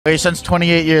Your son's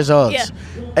 28 years old. Yeah.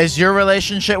 Is your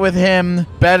relationship with him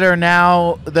better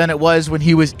now than it was when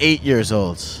he was 8 years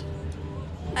old?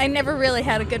 I never really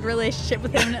had a good relationship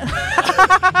with him.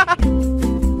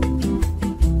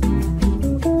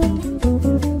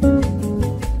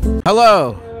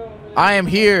 Hello, I am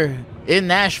here in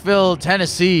Nashville,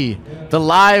 Tennessee, the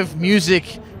live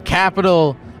music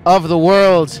capital of the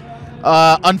world.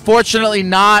 Unfortunately,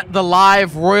 not the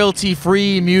live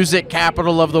royalty-free music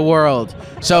capital of the world.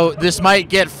 So this might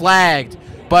get flagged,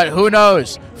 but who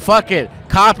knows? Fuck it.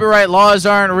 Copyright laws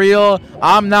aren't real.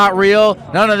 I'm not real.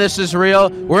 None of this is real.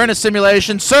 We're in a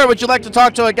simulation. Sir, would you like to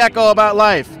talk to a gecko about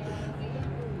life?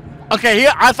 Okay,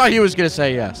 I thought he was going to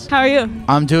say yes. How are you?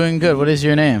 I'm doing good. What is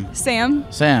your name? Sam.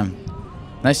 Sam.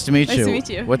 Nice to meet you. Nice to meet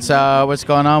you. What's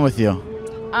going on with you?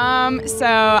 So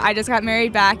I just got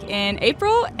married back in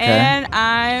April, and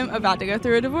I'm about to go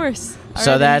through a divorce.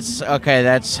 So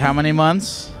that's how many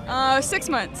months? 6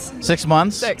 months. 6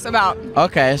 months? 6, about.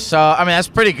 Okay, so I mean that's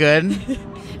pretty good.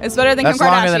 It's better than That's Kim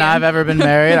Kardashian. longer than I've ever been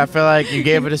married. I feel like you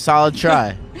gave it a solid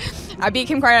try. I beat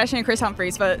Kim Kardashian and Chris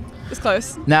Humphries, but it's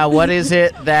close. Now, what is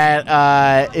it that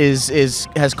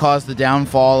has caused the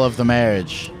downfall of the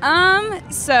marriage?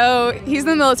 So he's in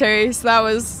the military, so that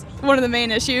was one of the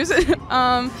main issues.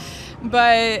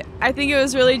 But I think it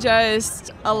was really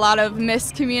just a lot of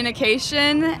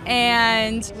miscommunication,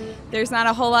 and there's not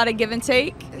a whole lot of give and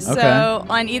take. So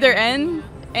on either end,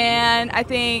 and I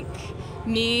think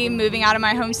me moving out of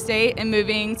my home state and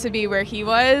moving to be where he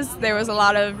was, there was a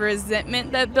lot of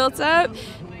resentment that built up,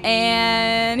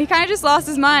 and he kind of just lost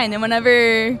his mind. And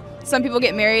whenever some people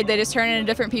get married, they just turn into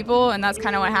different people, and that's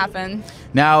kind of what happened.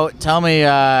 Now, tell me,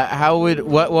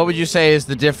 what would you say is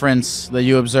the difference that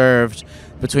you observed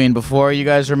between before you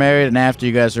guys were married and after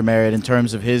you guys were married in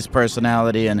terms of his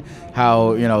personality and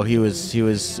how he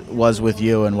was with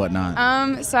you and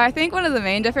whatnot? So I think one of the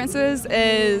main differences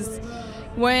is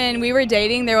when we were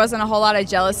dating, there wasn't a whole lot of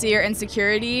jealousy or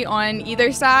insecurity on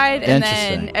either side. And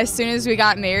then as soon as we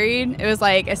got married, it was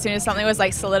like as soon as something was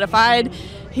like solidified,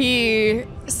 he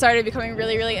started becoming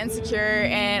really, really insecure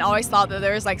and always thought that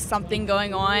there was like something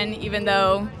going on, even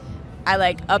though I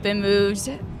like up and moved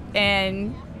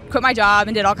and quit my job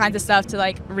and did all kinds of stuff to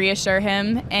like reassure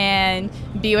him and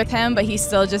be with him, but he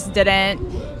still just didn't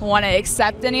want to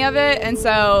accept any of it. And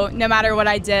so no matter what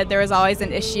I did, there was always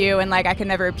an issue, and like I could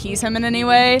never appease him in any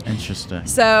way. Interesting.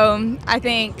 So I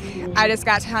think I just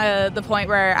got to the point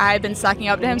where I had been sucking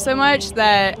up to him so much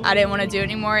that I didn't want to do it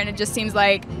anymore, and it just seems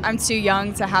like I'm too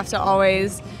young to have to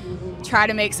always try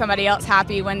to make somebody else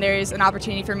happy when there's an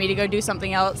opportunity for me to go do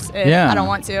something else if I don't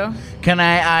want to. Can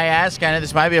I ask, I know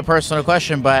this might be a personal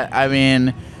question, but I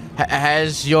mean,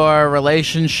 has your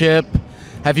relationship,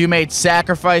 have you made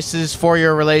sacrifices for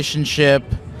your relationship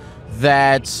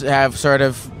that have sort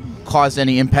of caused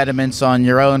any impediments on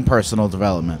your own personal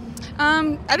development?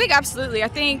 I think absolutely. I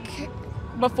think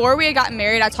before we had gotten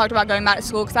married, I talked about going back to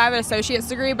school because I have an associate's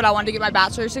degree, but I wanted to get my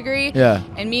bachelor's degree. Yeah.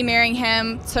 And me marrying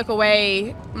him took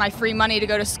away my free money to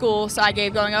go to school, so I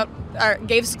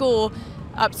gave school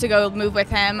up to go move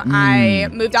with him. I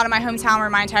moved out of my hometown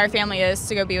where my entire family is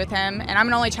to go be with him, and I'm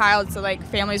an only child, so like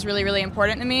family is really, really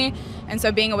important to me. And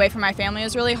so being away from my family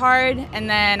is really hard. And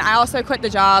then I also quit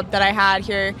the job that I had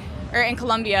here or in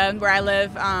Columbia where I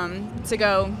live to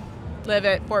go live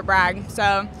at Fort Bragg.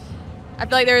 So I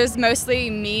feel like there was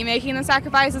mostly me making the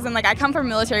sacrifices, and like I come from a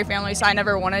military family, so I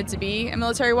never wanted to be a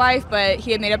military wife, but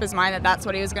he had made up his mind that that's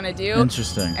what he was going to do.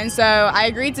 Interesting. And so I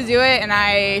agreed to do it, and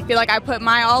I feel like I put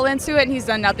my all into it, and he's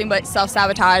done nothing but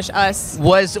self-sabotage us.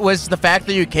 Was the fact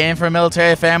that you came from a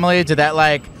military family, did that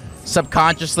like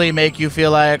subconsciously make you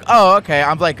feel like, oh, okay,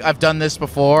 I've done this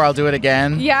before, I'll do it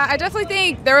again? Yeah, I definitely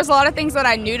think there was a lot of things that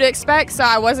I knew to expect, so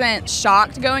I wasn't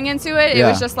shocked going into it. It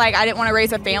was just like I didn't want to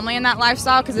raise a family in that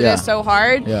lifestyle because it is so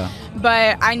hard. Yeah.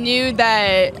 But I knew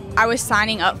that I was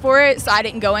signing up for it, so I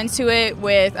didn't go into it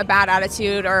with a bad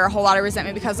attitude or a whole lot of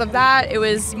resentment because of that. It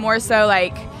was more so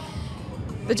like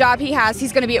the job he has,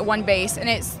 he's going to be at one base, and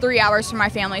it's 3 hours from my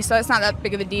family, so it's not that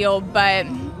big of a deal, but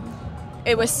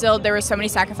it was still, there were so many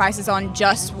sacrifices on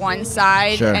just one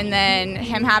side. Sure. And then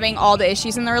him having all the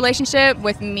issues in the relationship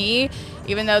with me,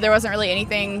 even though there wasn't really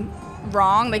anything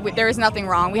wrong, like there was nothing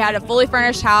wrong. We had a fully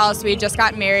furnished house, we had just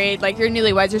got married, like you're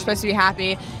newlyweds, you're supposed to be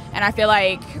happy. And I feel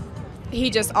like he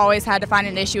just always had to find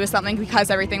an issue with something because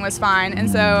everything was fine. And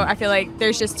so I feel like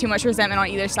there's just too much resentment on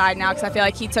either side now, because I feel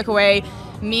like he took away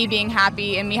me being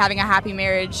happy and me having a happy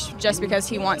marriage just because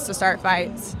he wants to start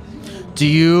fights. Do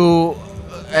you,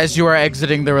 as you are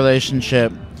exiting the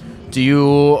relationship, do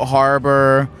you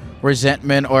harbor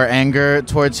resentment or anger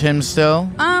towards him still?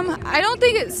 I don't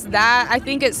think it's that. I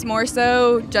think it's more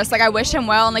so just like I wish him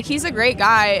well, and like he's a great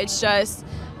guy. It's just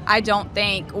I don't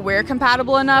think we're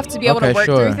compatible enough to be able to work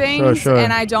through things,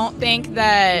 and I don't think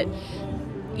that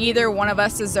either one of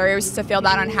us deserves to feel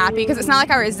that unhappy, because it's not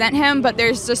like I resent him, but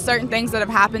there's just certain things that have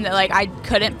happened that like I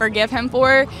couldn't forgive him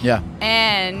for. Yeah.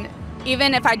 And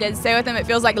even if I did stay with him, it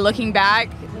feels like looking back,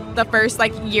 the first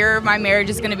like year of my marriage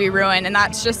is going to be ruined, and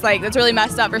that's just like that's really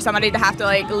messed up for somebody to have to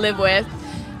like live with,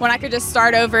 when I could just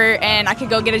start over and I could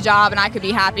go get a job and I could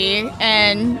be happy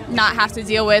and not have to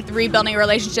deal with rebuilding a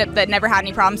relationship that never had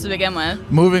any problems to begin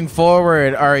with. Moving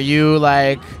forward, are you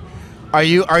like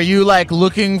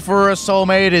looking for a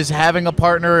soulmate? Is having a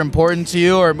partner important to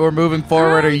you, or moving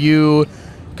forward, are you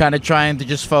kind of trying to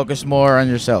just focus more on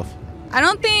yourself? I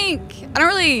don't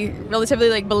really relatively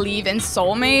like believe in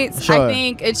soulmates. Sure. I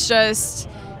think it's just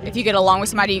if you get along with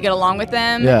somebody, you get along with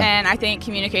them. Yeah. And I think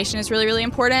communication is really, really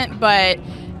important. But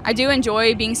I do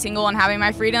enjoy being single and having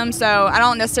my freedom. So I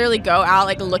don't necessarily go out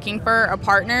like looking for a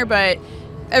partner, but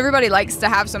everybody likes to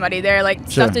have somebody there, like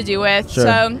stuff to do with. Sure.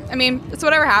 So, I mean, it's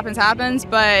whatever happens.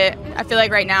 But I feel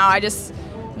like right now I just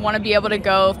want to be able to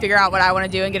go figure out what I want to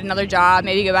do and get another job,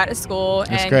 maybe go back to school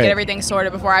and get everything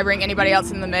sorted before I bring anybody else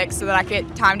in the mix, so that I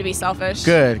get time to be selfish.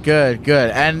 Good.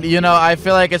 And, you know, I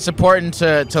feel like it's important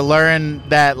to learn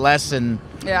that lesson.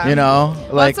 Yeah. You know?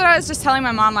 That's what I was just telling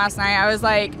my mom last night. I was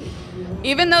like,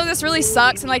 even though this really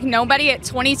sucks and like nobody at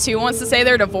 22 wants to say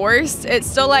they're divorced, it's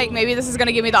still like maybe this is going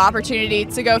to give me the opportunity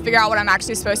to go figure out what I'm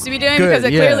actually supposed to be doing, because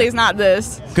it clearly is not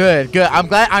this. Good. I'm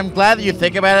glad that you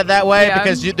think about it that way,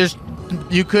 because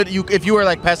you could if you were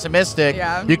like pessimistic,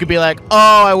 you could be like,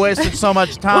 oh, I wasted so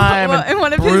much time. And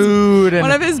one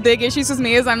of his big issues with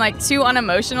me is I'm like too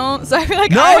unemotional, so I feel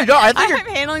like I think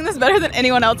I'm handling this better than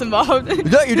anyone else involved.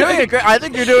 No, you're doing it great. I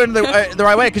think you're doing the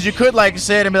right way, because you could like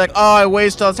say it and be like, oh, I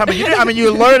waste all the time, but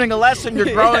you're learning a lesson,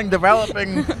 you're growing,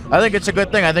 developing. I think it's a good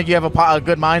thing. I think you have a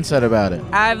good mindset about it.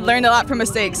 I've learned a lot from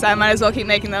mistakes, so I might as well keep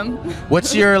making them.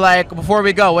 What's your before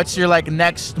we go, what's your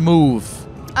next move?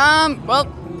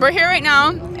 Well, we're here right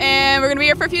now, and we're going to be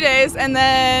here for a few days, and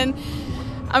then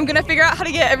I'm going to figure out how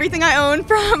to get everything I own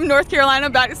from North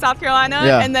Carolina back to South Carolina,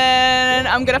 and then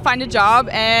I'm going to find a job,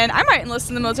 and I might enlist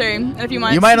in the military in a few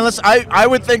months. You might enlist? I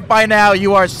would think by now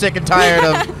you are sick and tired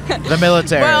of the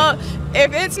military. Well,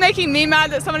 if it's making me mad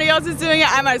that somebody else is doing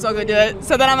it, I might as well go do it,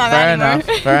 so then I'm not mad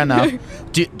anymore. Fair enough.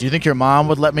 Do you think your mom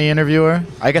would let me interview her?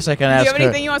 I guess I can ask her. Do you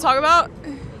have anything you want to talk about?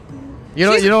 You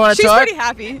don't want to talk? She's pretty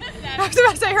happy. I was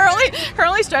about to say her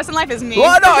only stress in life is me.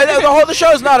 Well, no, the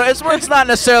show's not. It's not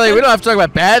necessarily. We don't have to talk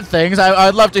about bad things.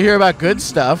 I'd love to hear about good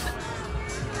stuff.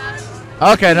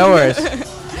 Okay, no worries.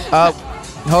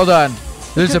 Hold on.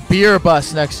 There's a beer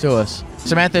bus next to us.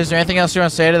 Samantha, is there anything else you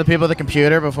want to say to the people at the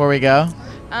computer before we go?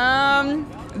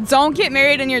 Don't get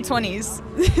married in your 20s,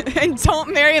 and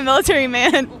don't marry a military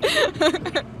man.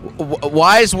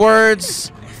 Wise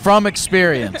words from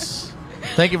experience.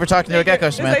 Thank you for talking to Gecko,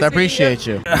 Samantha. I appreciate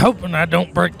you. Hoping I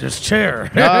don't break this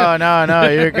chair. No.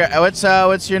 You're great.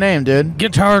 What's your name, dude?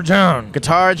 Guitar John.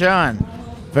 Guitar John.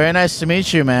 Very nice to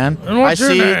meet you, man. And what's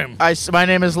your name? My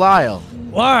name is Lyle.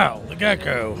 Lyle, the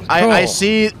Gecko. Cool. I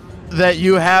see that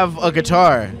you have a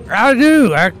guitar. I do.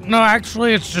 No,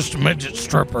 actually, it's just a midget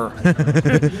stripper.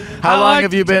 How long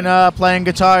have you been playing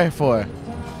guitar for?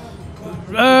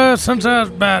 Since I was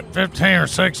about 15 or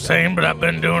 16, but I've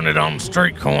been doing it on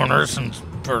street corners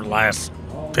for the last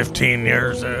 15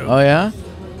 years. Oh, yeah?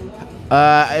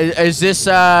 Is this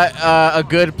a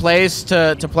good place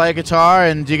to play guitar,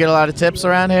 and do you get a lot of tips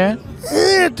around here?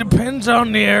 It depends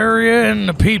on the area and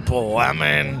the people. I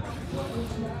mean,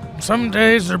 some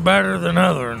days are better than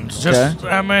others.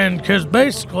 Because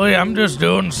basically I'm just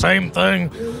doing the same thing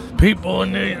people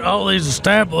in all these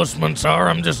establishments are.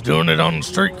 I'm just doing it on the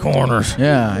street corners.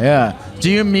 Yeah.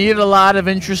 Do you meet a lot of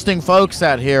interesting folks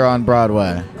out here on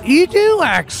Broadway? You do,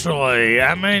 actually.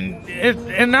 I mean,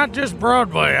 and not just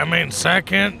Broadway. I mean,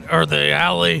 Second, or the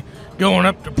alley going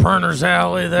up to Perner's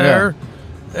Alley there.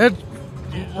 Yeah. It's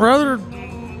rather...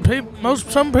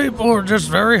 Some people are just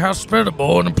very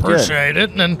hospitable and appreciate it,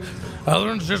 and then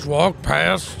others just walk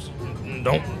past,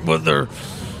 they're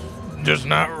just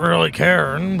not really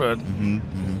caring. But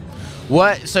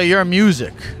So you're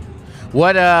music.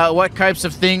 What types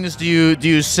of things do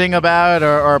you sing about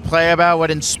or play about?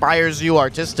 What inspires you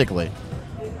artistically?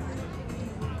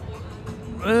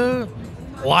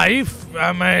 Life.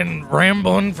 I mean,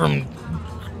 rambling from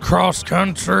cross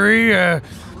country.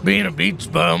 Being a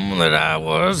beach bum that I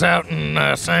was out in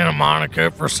Santa Monica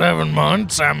for 7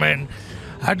 months, I mean,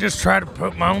 I just try to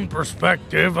put my own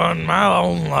perspective on my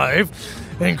own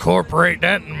life, incorporate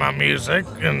that in my music,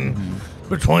 and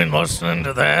between listening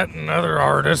to that and other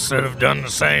artists that have done the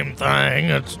same thing,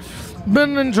 it's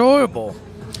been enjoyable.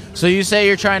 So you say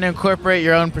you're trying to incorporate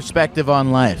your own perspective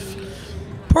on life?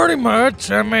 Pretty much.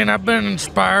 I mean, I've been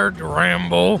inspired to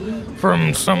ramble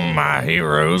from some of my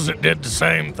heroes that did the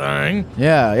same thing.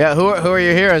 Yeah. Who are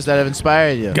your heroes that have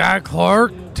inspired you? Guy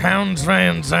Clark, Townes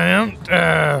Van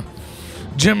Zandt,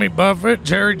 Jimmy Buffett,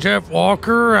 Jerry Jeff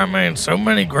Walker. I mean, so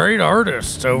many great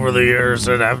artists over the years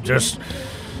that I've just...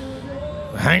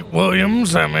 Hank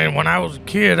Williams. I mean, when I was a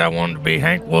kid, I wanted to be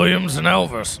Hank Williams and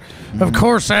Elvis. Of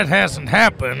course, that hasn't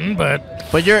happened, but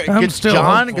you're still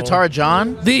John, hopeful. Guitar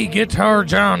John? The Guitar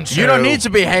John Show. You don't need to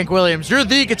be Hank Williams. You're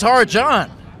the Guitar John.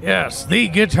 Yes, The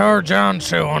Guitar John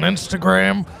Show on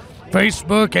Instagram,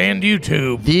 Facebook, and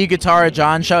YouTube. The Guitar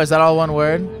John Show. Is that all one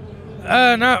word?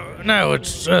 No,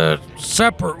 it's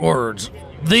separate words.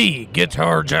 The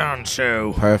Guitar John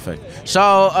Show. Perfect.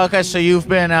 So, okay, so you've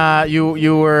been,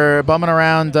 you were bumming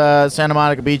around Santa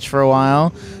Monica Beach for a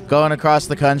while, going across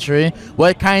the country.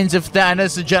 What kinds of, I know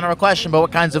it's a general question, but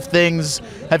what kinds of things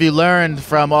have you learned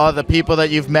from all the people that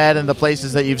you've met and the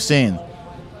places that you've seen?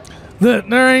 That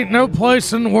there ain't no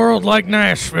place in the world like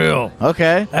Nashville.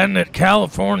 Okay. And that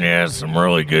California has some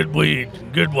really good weed,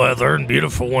 good weather, and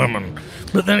beautiful women.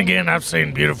 But then again, I've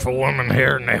seen beautiful women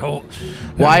here, and they hold.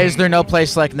 Why is there no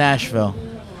place like Nashville?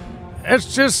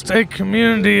 It's just a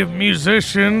community of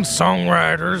musicians,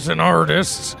 songwriters, and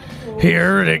artists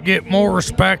here that get more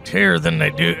respect here than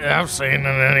they do I've seen in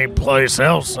any place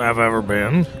else I've ever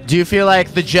been. Do you feel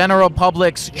like the general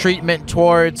public's treatment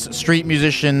towards street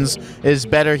musicians is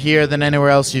better here than anywhere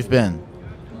else you've been?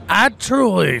 I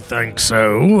truly think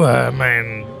so. I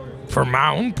mean, from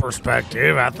my own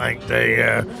perspective, I think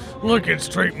they look at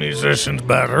street musicians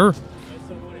better.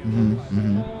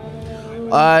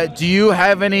 Do you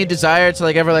have any desire to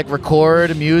ever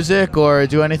record music or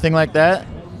do anything like that?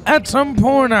 At some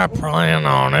point, I plan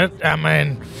on it. I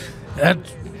mean, it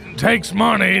takes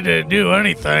money to do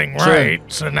anything right.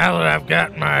 So now that I've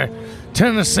got my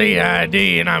Tennessee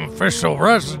ID and I'm official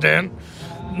resident,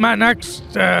 my next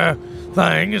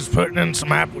thing is putting in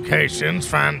some applications,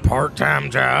 find a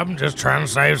part-time job, and just trying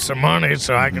to save some money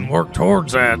so I can work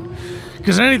towards that.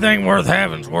 Because anything worth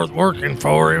having is worth working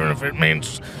for, even if it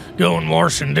means going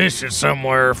washing dishes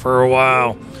somewhere for a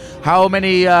while. How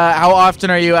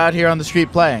often are you out here on the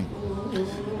street playing?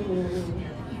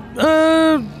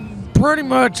 Pretty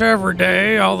much every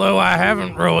day, although I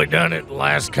haven't really done it the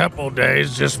last couple of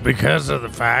days just because of the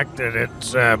fact that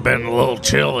it's been a little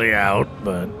chilly out,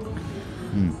 but...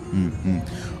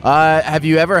 Have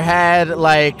you ever had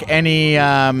any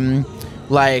I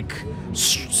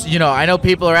know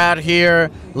people are out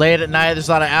here late at night, there's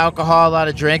a lot of alcohol, a lot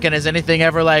of drinking. Has anything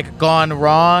ever gone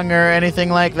wrong or anything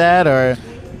like that, or?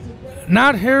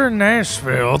 Not here in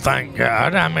Nashville, thank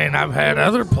God. I mean, I've had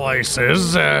other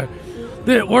places that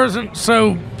wasn't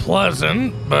so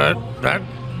pleasant, but that's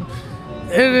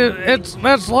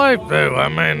life, though. I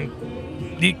mean,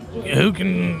 who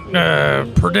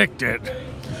can predict it?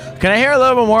 Can I hear a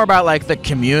little bit more about the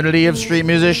community of street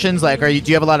musicians? Do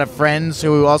you have a lot of friends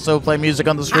who also play music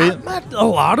on the street? I've met a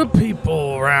lot of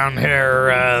people around here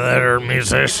that are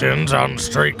musicians on the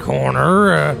street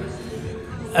corner,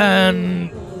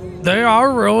 and they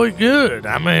are really good.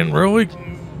 I mean, really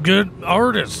good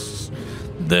artists.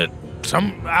 I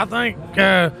think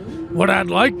what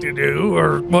I'd like to do,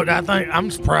 or what I think,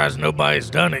 I'm surprised nobody's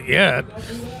done it yet,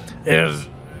 is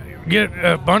get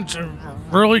a bunch of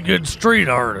really good street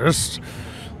artists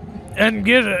and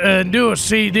do a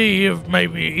CD of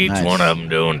maybe each one of them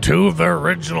doing 2 of their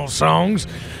original songs.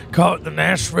 Call it the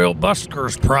Nashville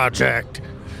Buskers Project.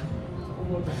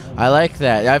 I like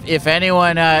that. If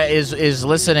anyone is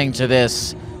listening to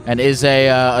this and is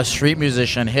a street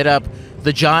musician, hit up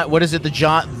the John. What is it? The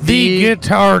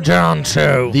Guitar John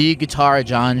Show. The Guitar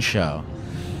John Show.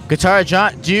 Guitar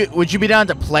John, would you be down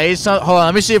to play some? Hold on,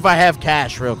 let me see if I have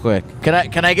cash real quick.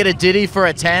 Can I get a ditty for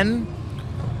a 10?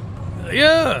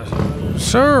 Yeah,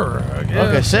 sure.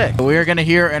 Okay, sick. We're gonna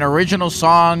hear an original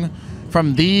song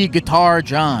from the Guitar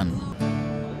John.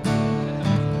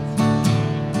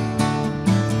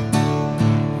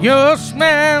 Your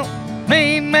smile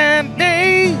made my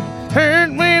day.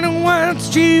 Heard when I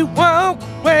watched you walk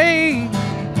away.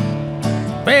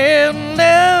 Fell in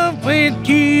love with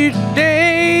you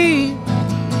today.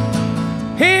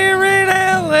 Here in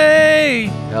LA.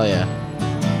 Hell yeah.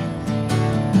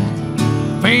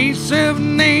 Face of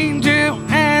an angel,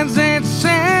 eyes that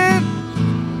shine.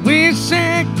 Wish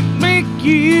I could make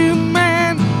you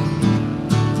mine.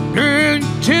 Girl,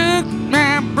 you took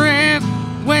my breath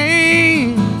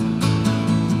away.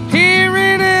 Here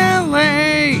in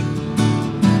LA.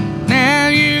 Now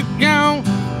you're gone.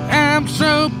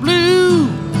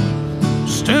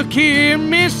 here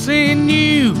missing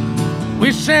you.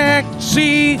 Wish I could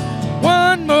see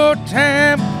one more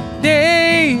time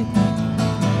day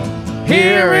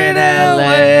Here in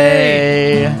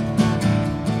LA.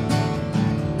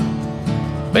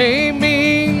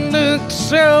 Baby, look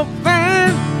so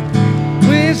fine.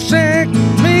 Wish I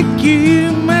could make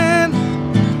you mine.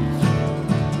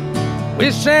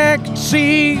 Wish I could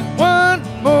see one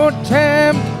more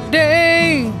time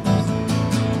today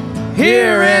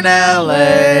Here in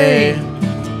LA.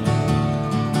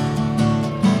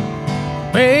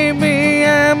 Baby,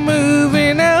 I'm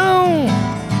moving on.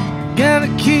 Gotta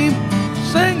keep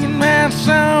singing my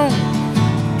song.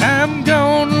 I'm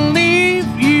gonna leave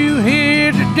you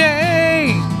here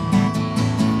today.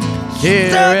 Here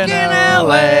Stuck in in LA.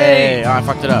 LA. Oh, I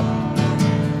fucked it up.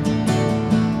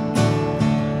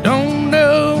 Don't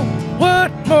know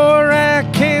what more I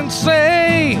can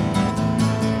say.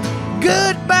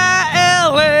 Goodbye,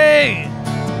 LA.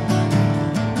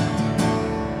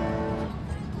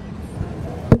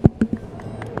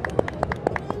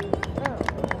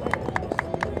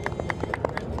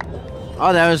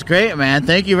 Oh, that was great, man.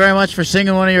 Thank you very much for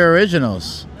singing one of your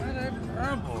originals. Not a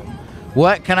problem.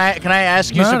 What can I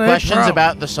ask you Not some a questions problem.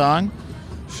 about the song?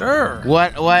 Sure.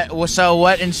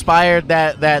 What inspired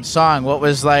that song? What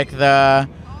was like the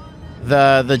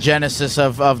genesis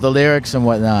of the lyrics and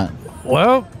whatnot?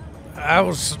 Well, I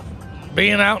was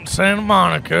being out in Santa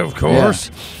Monica, of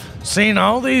course, seeing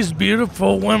all these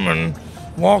beautiful women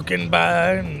walking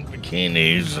by in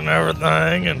bikinis and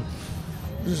everything, and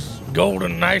just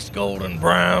nice golden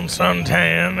brown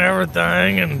suntan,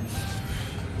 everything, and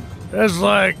it's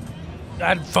like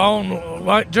I'd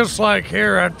fallen, just like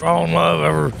here, I'd fall in love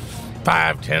every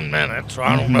 5-10 minutes. So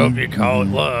I don't know if you call it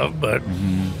love, but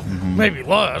maybe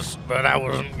lust, but I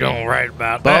wasn't going to write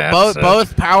about that.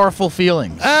 Both powerful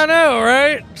feelings. I know,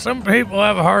 right? Some people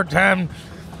have a hard time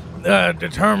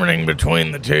determining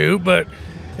between the two, but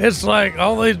it's like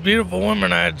all these beautiful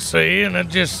women I'd see, and it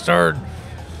just started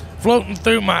floating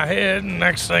through my head, and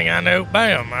next thing I know,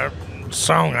 bam, a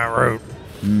song I wrote.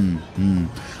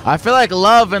 I feel like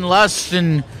love and lust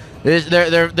and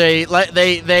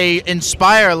they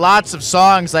inspire lots of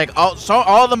songs. Like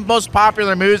all the most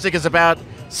popular music is about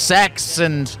sex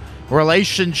and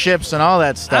relationships and all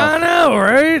that stuff. I know,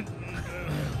 right?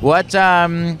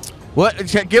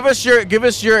 Give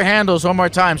us your handles one more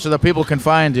time so that people can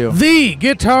find you. The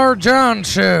Guitar John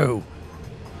Show.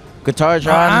 Guitar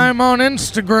John. I'm on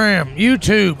Instagram,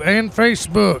 YouTube, and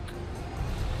Facebook.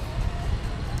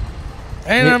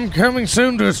 And I'm coming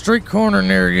soon to a street corner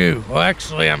near you. Well,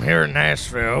 actually, I'm here in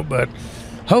Nashville, but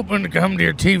hoping to come to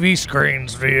your TV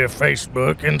screens via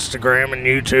Facebook, Instagram, and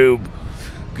YouTube.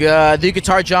 The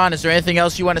Guitar John, is there anything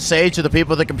else you want to say to the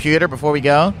people at the computer before we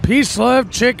go? Peace,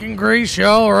 love, chicken grease.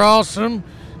 Y'all are awesome.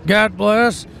 God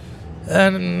bless.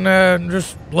 And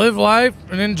just live life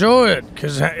and enjoy it,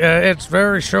 because it's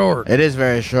very short. It is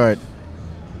very short.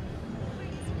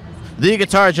 The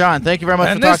Guitar John, thank you very much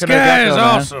And for talking to this guy Gecko, is man.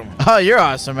 awesome. Oh, you're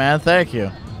awesome, man. Thank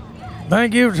you.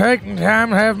 Thank you for taking the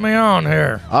time to have me on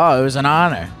here. Oh, it was an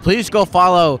honor. Please go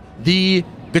follow The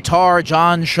Guitar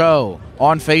John Show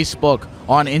on Facebook,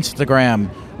 on Instagram,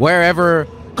 wherever.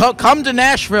 Come to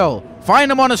Nashville.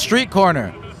 Find him on a street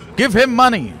corner. Give him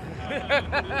money.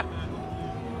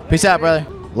 Peace out, brother.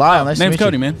 Lyle, nice to meet Name's you.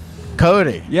 Cody, man.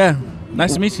 Cody. Yeah,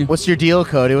 nice to meet you. What's your deal,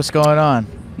 Cody? What's going on?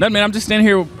 Nothing, man. I'm just standing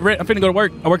here. I'm finna go to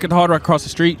work. I work at the Hard Rock across the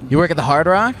street. You work at the Hard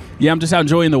Rock? Yeah, I'm just out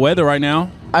enjoying the weather right now.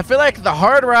 I feel like the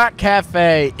Hard Rock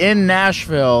Cafe in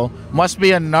Nashville must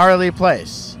be a gnarly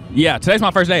place. Yeah, today's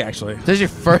my first day, actually. This is your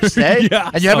first day? Yeah.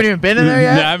 And you haven't even been in there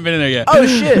yet? No, I haven't been in there yet. Oh,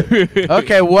 shit.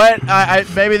 Okay,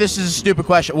 maybe this is a stupid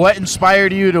question. What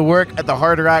inspired you to work at the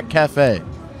Hard Rock Cafe?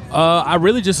 I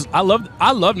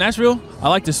love Nashville. I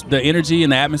like the energy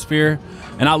and the atmosphere,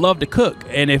 and I love to cook.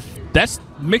 And if that's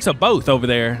a mix of both over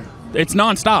there, it's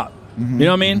nonstop. You know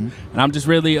what I mean? And I'm just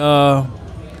really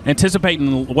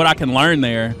anticipating what I can learn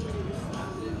there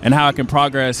and how I can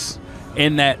progress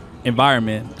in that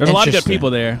environment. There's a lot of good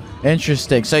people there.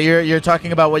 Interesting. So you're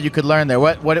talking about what you could learn there.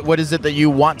 What is it that you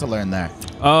want to learn there?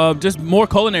 Just more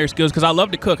culinary skills, because I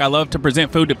love to cook. I love to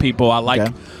present food to people. I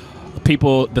like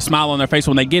people, the smile on their face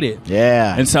when they get it.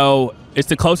 Yeah. And so it's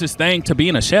the closest thing to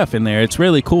being a chef in there. It's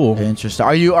really cool. Interesting.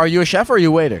 Are you a chef or are you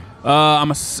a waiter?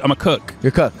 I'm a cook. You're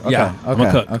a cook. Okay. Yeah, okay. I'm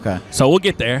a cook. Okay. So we'll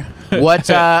get there. What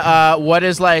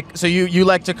is like? So you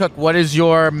like to cook? What is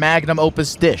your magnum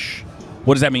opus dish?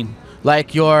 What does that mean?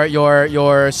 Like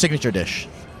your signature dish?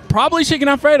 Probably chicken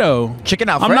Alfredo. Chicken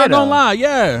Alfredo. I'm not gonna lie.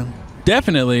 Yeah,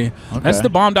 definitely. Okay. That's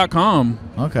thebomb.com.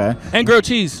 Okay. And grilled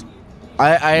cheese.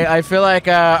 I feel like,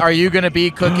 are you going to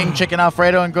be cooking chicken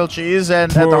Alfredo and grilled cheese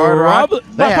and at the Hard Rock?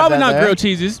 Probably not grilled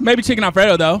cheeses. Maybe chicken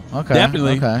Alfredo, though. Okay.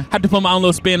 Definitely. Okay. Had to put my own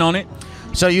little spin on it.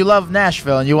 So you love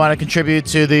Nashville and you want to contribute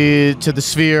to the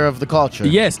sphere of the culture.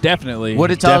 Yes, definitely.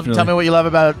 Tell me what you love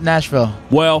about Nashville.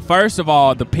 Well, first of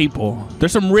all, the people.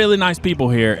 There's some really nice people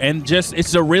here, and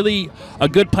it's a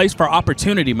good place for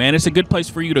opportunity, man. It's a good place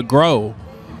for you to grow,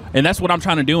 and that's what I'm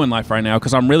trying to do in life right now,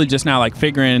 because I'm really just now like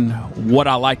figuring what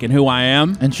I like and who I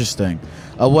am. Interesting.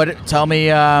 Tell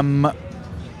me.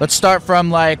 Let's start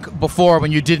from like before,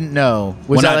 when you didn't know.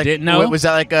 Didn't know? Was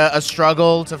that like a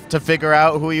struggle to figure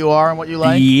out who you are and what you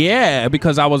like? Yeah,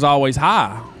 because I was always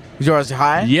high. You were always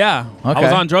high? Yeah. Okay. I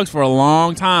was on drugs for a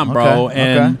long time, bro. Okay.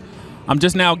 And I'm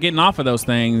just now getting off of those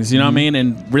things, you know what I mean?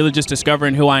 And really just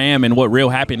discovering who I am and what real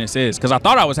happiness is. Because I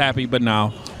thought I was happy, but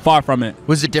no, far from it.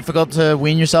 Was it difficult to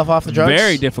wean yourself off the drugs?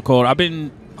 Very difficult. I've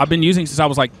been using since I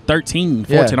was like 13,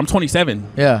 14. Yeah. I'm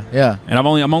 27. Yeah. And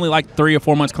I'm only like 3 or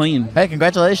 4 months clean. Hey,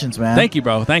 congratulations, man. Thank you,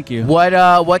 bro. Thank you.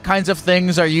 What kinds of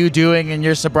things are you doing in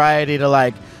your sobriety to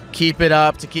like keep it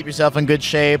up, to keep yourself in good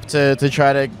shape, to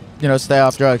try to stay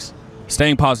off drugs?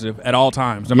 Staying positive at all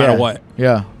times, no matter what.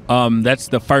 Yeah. That's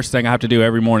the first thing I have to do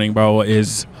every morning, bro,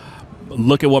 is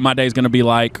look at what my day is going to be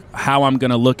like, how I'm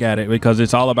going to look at it, because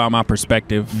it's all about my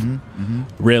perspective.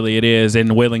 Really, it is,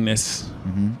 and willingness,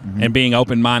 and being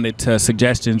open-minded to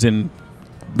suggestions, and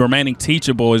remaining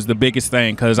teachable is the biggest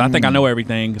thing, because I think I know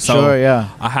everything. So sure, yeah.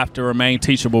 I have to remain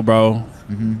teachable, bro,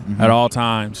 at all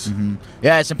times.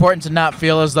 Yeah, it's important to not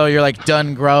feel as though you're like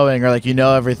done growing or like you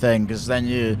know everything, because then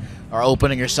you are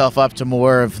opening yourself up to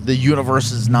more of the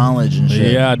universe's knowledge and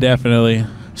shit. Yeah, definitely.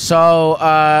 So,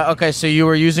 okay, so you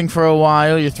were using for a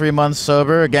while. You're 3 months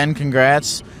sober. Again,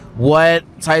 congrats. What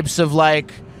types of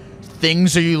like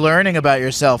things are you learning about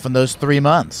yourself in those 3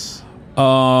 months?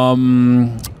 I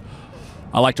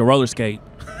like to roller skate.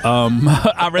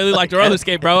 I really like to roller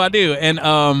skate, bro. I do. And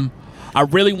I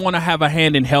really want to have a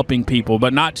hand in helping people,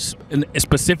 but not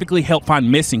specifically help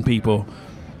find missing people,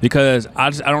 because I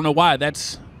don't know why.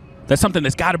 That's something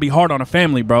that's got to be hard on a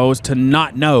family, bro, is to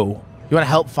not know. You want to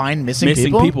help find missing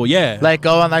people? Yeah. Like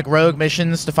go on like rogue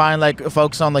missions to find like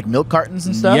folks on like milk cartons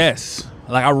and stuff? Yes.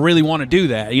 Like I really want to do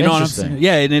that. You know what I'm saying?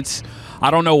 Yeah, and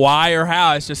I don't know why or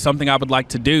how. It's just something I would like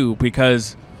to do,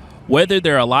 because whether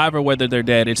they're alive or whether they're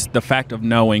dead, it's the fact of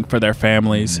knowing for their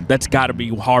families. That's got to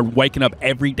be hard, waking up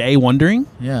every day wondering.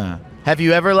 Yeah. Have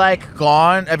you ever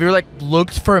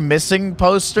looked for missing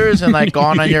posters and like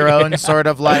gone on your own sort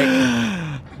of like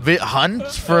hunt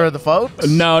for the folks?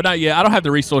 No, not yet. I don't have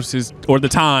the resources or the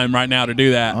time right now to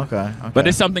do that. Okay. But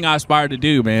it's something I aspire to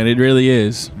do, man. It really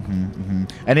is.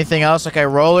 Anything else? Okay,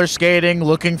 roller skating,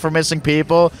 looking for missing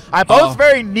people. Both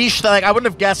very niche. Like I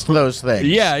wouldn't have guessed those things.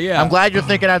 Yeah. I'm glad you're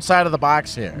thinking outside of the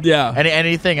box here. Yeah.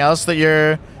 Anything else that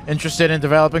you're interested in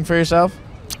developing for yourself?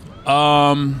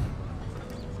 I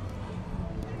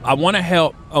want to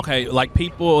help. Okay, like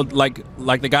people, like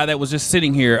the guy that was just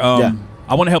sitting here.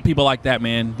 I want to help people like that,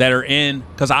 man, that are in,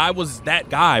 because I was that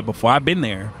guy before. I've been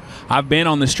there. I've been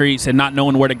on the streets and not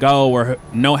knowing where to go, or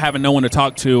having no one to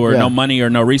talk to, or no money or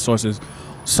no resources.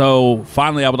 So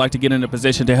finally, I would like to get in a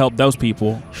position to help those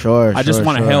people. Sure. I just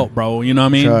want to help, bro. You know what I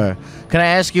mean? Sure. Can I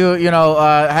ask you,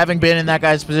 having been in that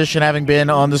guy's position, having been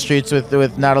on the streets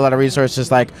with not a lot of resources,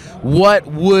 like what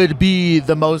would be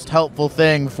the most helpful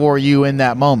thing for you in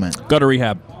that moment? Go to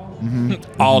rehab.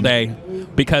 All day,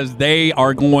 because they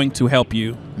are going to help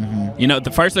you. You know, the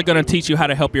first they're going to teach you how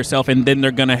to help yourself, and then they're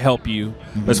going to help you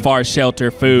as far as shelter,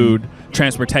 food,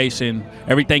 transportation,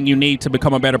 everything you need to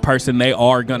become a better person. They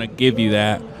are going to give you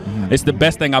that. It's the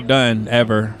best thing I've done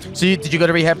ever. So did you go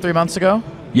to rehab 3 months ago?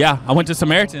 Yeah, I went to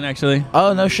Samaritan actually.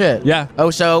 Oh, no shit. Yeah. Oh,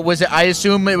 so was it? I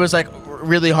assume it was like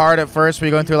really hard at first. Were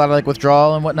you going through a lot of like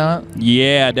withdrawal and whatnot?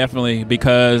 Yeah, definitely,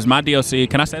 because my DLC,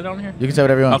 can I say that on here? You can say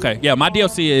whatever you want. Okay, yeah, my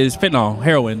DLC is fentanyl,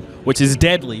 heroin, which is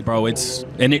deadly, bro.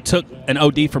 And it took an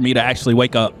OD for me to actually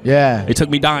wake up. Yeah. It took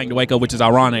me dying to wake up, which is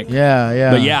ironic.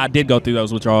 Yeah. But yeah, I did go through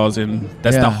those withdrawals, and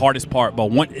that's the hardest part.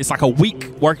 But it's like a week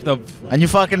worth of. And you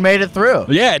fucking made it through.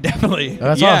 Yeah, definitely. Oh,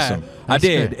 that's awesome. I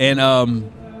did, great. and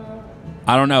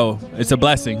I don't know. It's a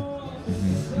blessing.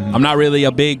 I'm not really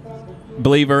a big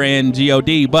believer in God,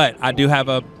 but I do have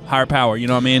a higher power, you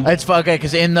know what I mean? It's okay,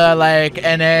 because in the like NA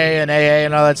and AA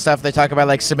and all that stuff, they talk about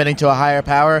like submitting to a higher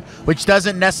power, which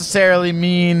doesn't necessarily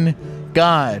mean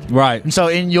God. Right. And so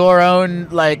in your own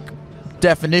like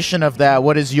definition of that,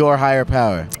 what is your higher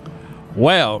power?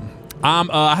 Well,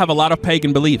 I have a lot of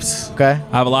pagan beliefs. Okay.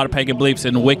 I have a lot of pagan beliefs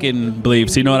and Wiccan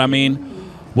beliefs, you know what I mean?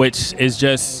 Which is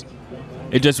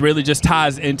it just really just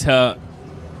ties into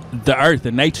the earth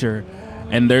and nature.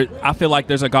 And I feel like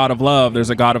there's a God of love, there's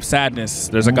a God of sadness,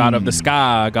 there's a God of the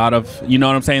sky, a God of, you know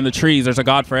what I'm saying, the trees. There's a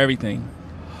God for everything.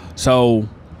 So,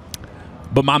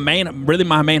 but my main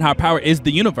higher power is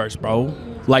the universe, bro.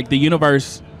 Like the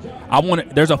universe,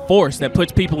 there's a force that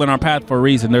puts people in our path for a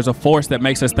reason. There's a force that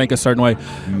makes us think a certain way.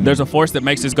 There's a force that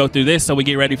makes us go through this so we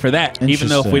get ready for that, even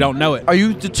though if we don't know it. Are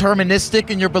you deterministic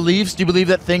in your beliefs? Do you believe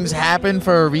that things happen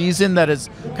for a reason that is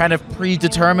kind of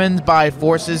predetermined by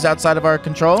forces outside of our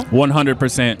control?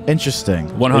 100%. Interesting.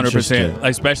 100%.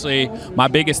 Especially, my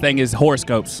biggest thing is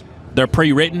horoscopes. They're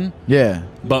pre-written. Yeah.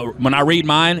 But when I read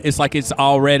mine, it's like it's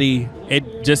already,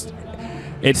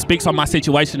 it speaks on my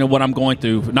situation and what I'm going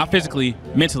through, not physically,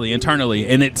 mentally, internally,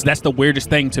 and that's the weirdest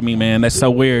thing to me, man. That's so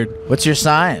weird. What's your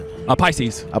sign? A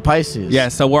Pisces. A Pisces. Yeah,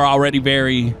 so we're already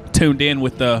very tuned in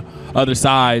with the other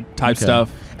side type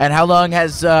stuff. And how long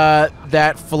has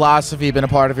that philosophy been a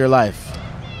part of your life?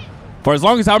 For as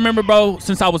long as I remember, bro,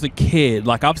 since I was a kid.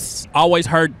 Like, I've always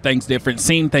heard things different,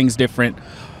 seen things different.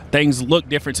 Things look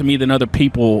different to me than other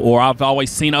people, or I've always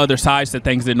seen other sides to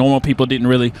things that normal people didn't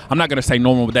really, I'm not going to say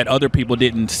normal, but that other people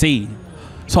didn't see.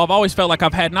 So I've always felt like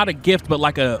I've had not a gift, but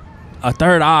like a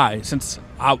third eye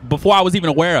before I was even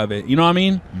aware of it. You know what I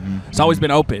mean? It's always been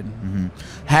open.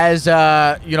 Has,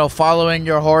 following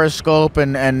your horoscope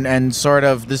and sort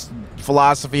of this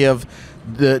philosophy of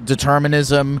the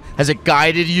determinism, has it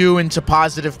guided you into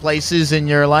positive places in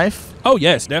your life? Oh,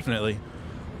 yes, definitely.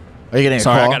 Are you getting a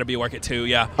Sorry, call? I got to be at work at 2,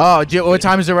 yeah. Oh, what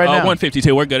time is it right now?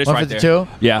 1:52. We're good. It's right there. 1:52?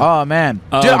 Yeah. Oh, man.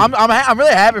 Dude, I'm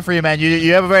really happy for you, man.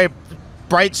 You have a very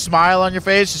bright smile on your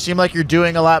face. You seem like you're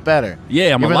doing a lot better.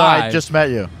 Yeah, I'm alive. Even though I just met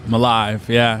you. I'm alive,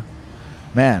 yeah.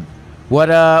 Man, what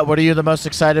are you the most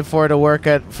excited for to work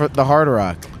at for the Hard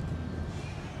Rock?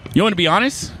 You want to be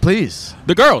honest? Please.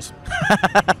 The girls.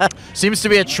 Seems to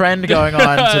be a trend going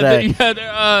on today.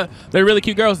 Yeah, they're really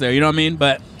cute girls there, you know what I mean?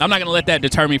 But I'm not going to let that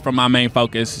deter me from my main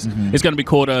focus. It's going to be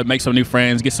cool to make some new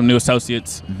friends, get some new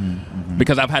associates,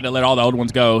 because I've had to let all the old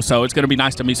ones go. So it's going to be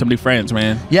nice to meet some new friends,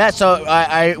 man. Yeah, so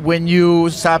when you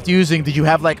stopped using, did you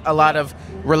have like a lot of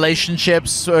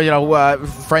relationships or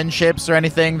friendships or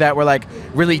anything that were like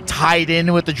really tied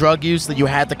in with the drug use that you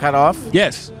had to cut off?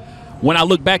 Yes. When I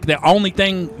look back, the only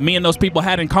thing me and those people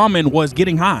had in common was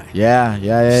getting high.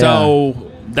 Yeah.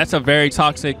 So that's a very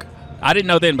toxic. I didn't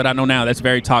know then, but I know now. That's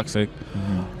very toxic.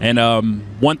 And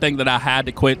one thing that I had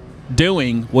to quit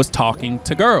doing was talking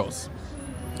to girls.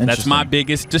 That's my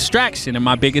biggest distraction and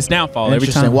my biggest downfall every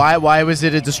time. Why was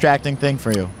it a distracting thing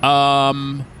for you?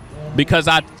 Because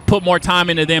I put more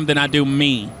time into them than I do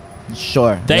me.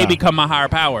 Sure. They become my higher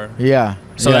power. Yeah.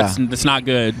 So that's not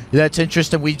good. That's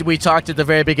interesting. We talked at the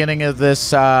very beginning of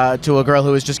this to a girl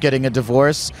who was just getting a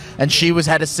divorce, and she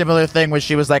had a similar thing where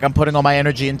she was like, I'm putting all my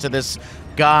energy into this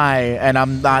guy, and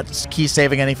I'm not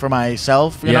saving any for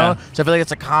myself, you know? So I feel like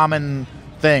it's a common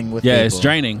thing with people. It's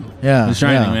draining. Yeah. It's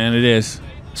draining, man. It is.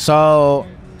 So,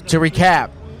 to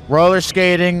recap, roller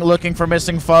skating, looking for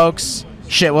missing folks.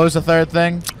 Shit, what was the third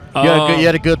thing? You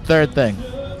had a good third thing.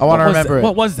 I want to remember it.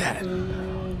 What was that?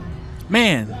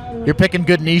 Man. You're picking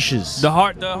good niches. The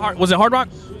hard was it Hard Rock?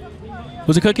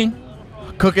 Was it cooking?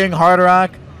 Cooking, Hard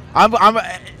Rock. I'm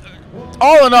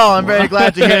all in all, I'm very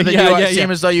glad to hear that you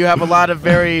seem as though you have a lot of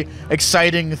very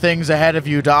exciting things ahead of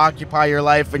you to occupy your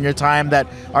life and your time that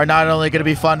are not only going to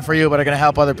be fun for you, but are going to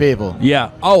help other people.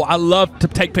 Yeah. Oh, I love to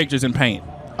take pictures and paint.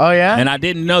 Oh, yeah? And I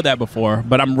didn't know that before,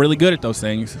 but I'm really good at those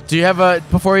things. Do you have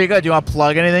before you go, do you want to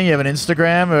plug anything? You have an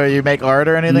Instagram or you make art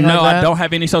or anything like that? No, I don't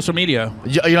have any social media.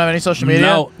 You don't have any social media?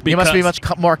 No. You must be much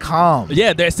more calm.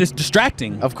 Yeah, it's just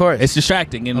distracting. Of course. It's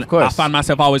distracting. And of course. I find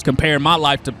myself always comparing my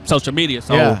life to social media,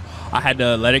 so I had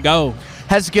to let it go.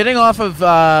 Has getting off of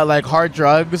like hard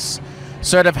drugs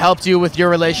sort of helped you with your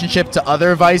relationship to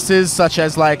other vices, such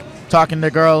as like talking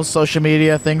to girls, social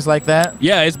media, things like that?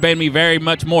 Yeah, it's made me very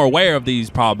much more aware of these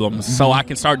problems, so I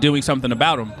can start doing something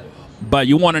about them. But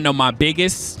you want to know my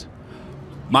biggest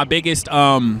vice?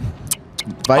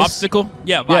 Obstacle?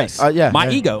 Yeah, vice. My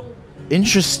ego.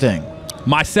 Interesting.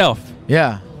 Myself.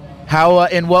 Yeah. How?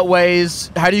 In what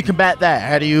ways? How do you combat that?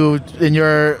 How do you, in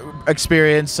your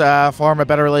experience, form a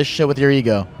better relationship with your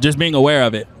ego? Just being aware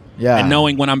of it. Yeah. And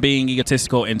knowing when I'm being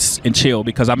egotistical and chill,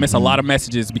 because I miss a lot of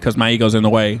messages because my ego's in the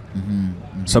way.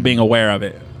 So being aware of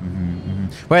it.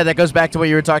 Right, that goes back to what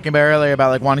you were talking about earlier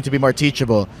about like wanting to be more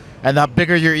teachable. And the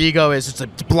bigger your ego is,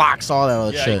 it blocks all that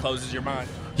other shit. Yeah, it closes your mind.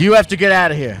 You have to get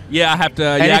out of here. Yeah, I have to.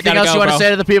 Anything else you want to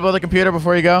say to the people at the computer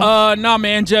before you go? No,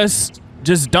 man. Just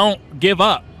don't give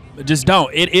up. Just don't.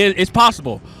 It's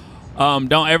possible.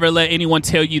 Don't ever let anyone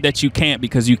tell you that you can't,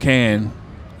 because you can.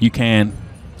 You can.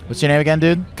 What's your name again,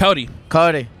 dude? Cody.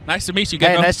 Cody. Nice to meet you,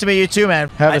 Gecko. Hey, nice to meet you too, man.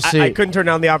 Have a seat. I couldn't turn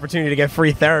down the opportunity to get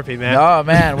free therapy, man. Oh,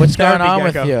 man. What's going on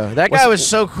with you? That guy was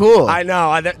so cool. I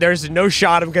know. There's no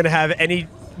shot I'm going to have any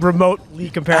remotely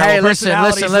comparable Hey, listen.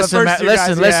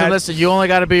 You only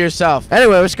got to be yourself.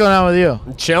 Anyway, what's going on with you?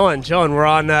 Chilling. We're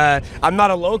on. I'm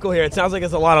not a local here. It sounds like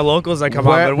there's a lot of locals that come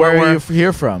on. But where are you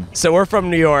here from? So we're from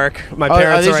New York. My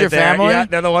parents are right your there. Family? Yeah,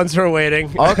 they're the ones who are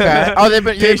waiting. Okay. Oh, they've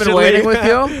been waiting with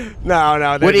you?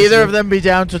 No. Would either of them be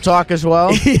down to talk as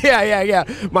well? Yeah.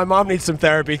 My mom needs some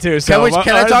therapy too. So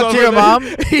can I talk to your mom?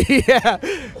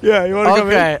 Yeah. You want to come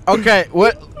in? Okay.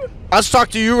 What? Let's talk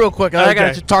to you real quick. I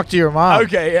got to talk to your mom.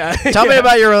 Okay, yeah. Tell me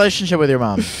about your relationship with your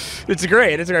mom. It's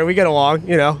great. We get along.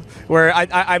 Where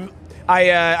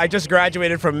I just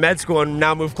graduated from med school and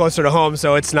now moved closer to home,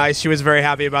 so it's nice. She was very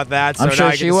happy about that. So I'm sure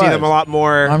now I get to see them a lot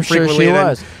more frequently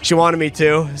than she wanted me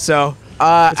to. So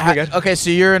it's pretty good. Okay, so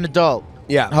you're an adult.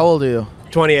 Yeah. How old are you?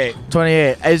 28.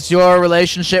 28. Is your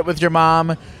relationship with your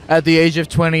mom at the age of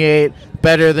 28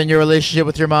 better than your relationship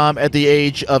with your mom at the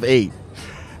age of 8?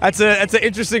 That's an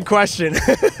interesting question.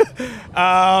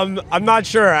 I'm not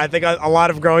sure. I think a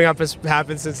lot of growing up has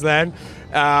happened since then.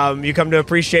 You come to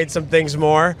appreciate some things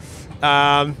more.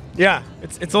 Yeah,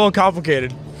 it's a little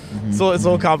complicated. It's a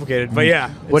little complicated, but yeah.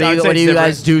 What do you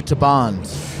guys do to bond?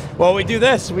 Well, we do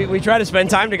this. We try to spend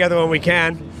time together when we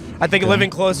can. I think living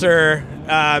closer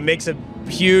makes a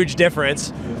huge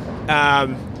difference.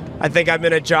 I think I'm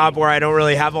in a job where I don't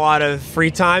really have a lot of free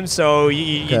time, so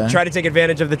you try to take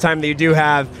advantage of the time that you do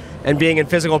have, and being in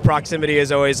physical proximity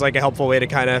is always like a helpful way to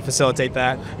kind of facilitate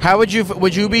that. How would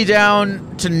you be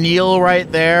down to kneel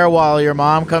right there while your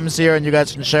mom comes here and you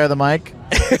guys can share the mic?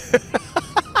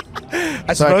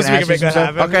 I suppose we can make that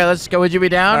happen. Okay, let's go. Would you be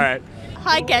down? All right.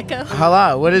 Hi, Gecko.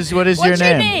 Hello. What's your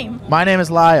name? My name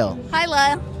is Lyle. Hi,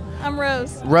 Lyle. I'm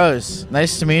Rose. Rose,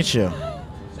 nice to meet you.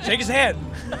 Shake his hand.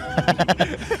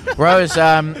 Rose, do you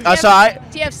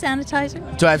have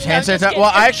sanitizer? Do I have hand sanitizer?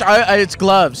 Well, it's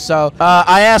gloves. So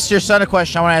I asked your son a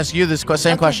question. I want to ask you this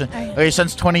same question. Right. Your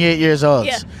son's 28 years old.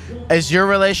 Yeah. Is your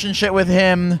relationship with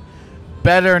him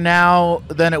better now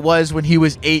than it was when he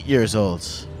was 8 years old?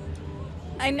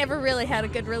 I never really had a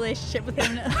good relationship with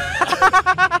him.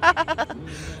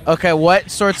 Okay, what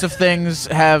sorts of things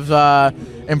have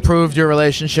improved your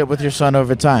relationship with your son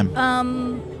over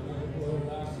time?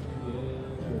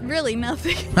 Really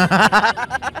nothing.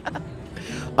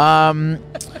 Well,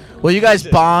 you guys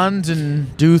bond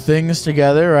and do things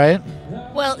together, right?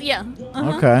 Well, yeah.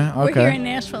 Okay. We're here in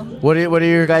Nashville. What are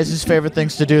your guys' favorite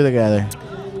things to do together?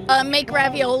 Make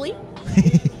ravioli.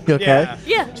 Okay.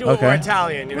 Yeah. Okay. We're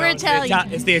Italian. We're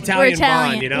Italian. It's the Italian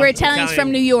bond, We're Italians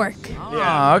from New York.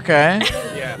 Oh, okay.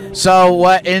 Yeah. So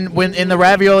what in the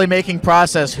ravioli making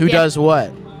process, who does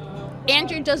what?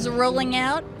 Andrew does the rolling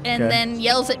out and then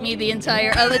yells at me the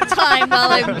entire other time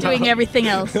while I'm doing everything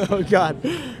else. Oh God.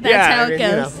 That's how it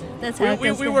goes. That's how it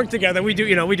goes. We work together. We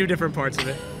do different parts of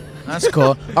it. That's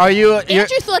cool. Andrew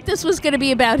thought this was going to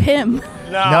be about him.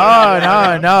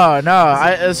 No.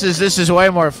 This is way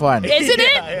more fun. Isn't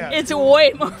it? Yeah. It's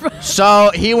way more fun.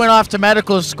 So he went off to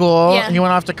medical school. Yeah. He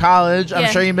went off to college.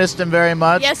 I'm sure you missed him very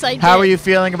much. Yes, I did. How are you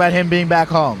feeling about him being back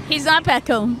home? He's not back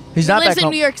home. He's not back home. He lives in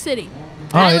New York City.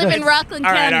 Oh, I live in Rockland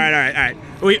County. All right.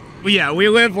 We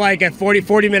live like at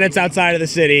 40 minutes outside of the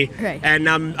city, right. And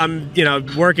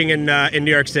I'm working in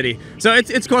New York City, so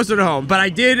it's closer to home. But I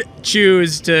did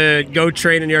choose to go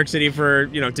train in New York City for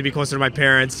to be closer to my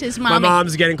parents. His my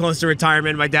mom's getting close to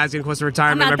retirement. My dad's getting close to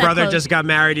retirement. My brother just got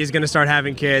married. He's going to start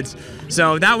having kids.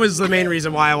 So that was the main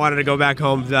reason why I wanted to go back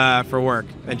home for work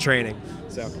and training.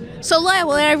 So Lyle,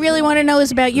 what I really want to know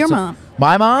is about your mom.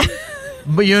 My mom?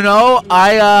 But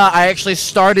I actually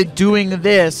started doing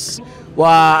this.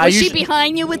 Was she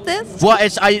behind you with this? Well,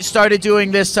 I started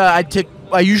doing this. I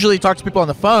usually talk to people on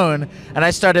the phone, and I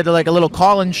started like a little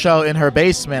call-in show in her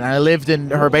basement. I lived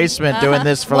in her basement doing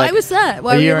this for Why was that?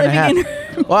 Why a year and a half. In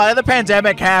her? Well, the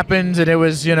pandemic happened, and it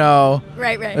was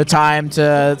right. the time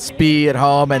to be at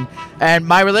home, and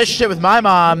my relationship with my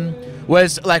mom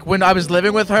was like when I was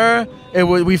living with her.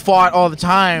 We fought all the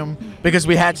time because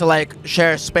we had to like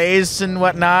share space and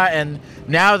whatnot. And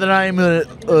now that I'm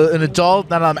an adult,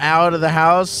 that I'm out of the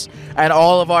house, and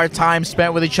all of our time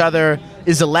spent with each other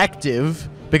is elective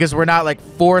because we're not like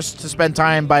forced to spend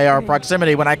time by our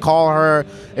proximity. When I call her,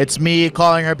 it's me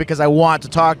calling her because I want to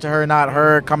talk to her, not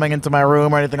her coming into my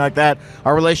room or anything like that.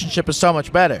 Our relationship is so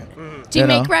much better. Do you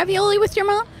make ravioli with your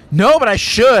mom? No, but I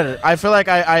should. I feel like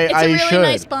I should. It's a really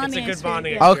nice bonding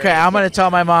experience. Okay, I'm going to tell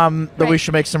my mom that we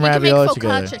should make some ravioli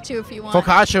together. You can make focaccia too if you want.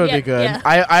 Focaccia would be good. Yeah.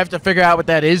 I have to figure out what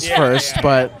that is first,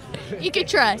 but You could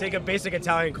try. Take a basic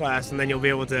Italian class, and then you'll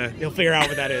figure out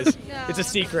what that is. It's a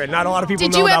secret. Not a lot of people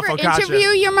Did know you about ever focaccia. interview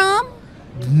your mom?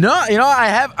 No,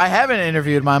 I haven't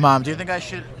interviewed my mom. Do you think I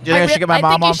should? Do you think I should get my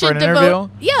mom on for an interview?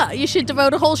 Yeah, you should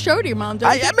devote a whole show to your mom.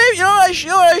 Don't you? Maybe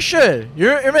I should.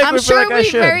 You're making I'm me feel sure like it I would be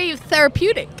should. very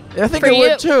therapeutic. I think for it you.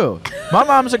 would too. My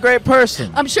mom's a great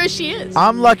person. I'm sure she is.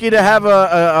 I'm lucky to have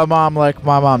a mom like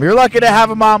my mom. You're lucky to have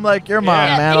a mom like your mom,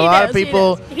 Yeah, man. he A lot does, of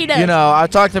people, he does. I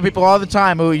talk to people all the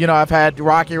time who, I've had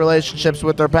rocky relationships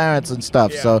with their parents and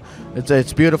stuff. Yeah. So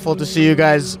it's beautiful to see you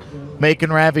guys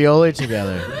making ravioli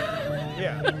together.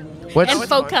 Yeah. What's, and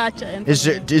focaccia.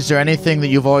 is there anything that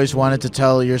you've always wanted to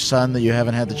tell your son that you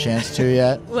haven't had the chance to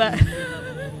yet? What?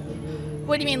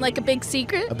 What do you mean, like a big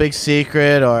secret? A big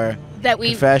secret or That we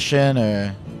confession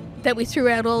or? that we threw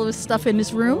out all of his stuff in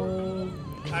his room?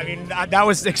 I mean, that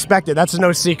was expected. That's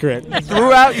no secret. You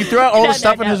threw out all the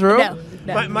stuff in his room?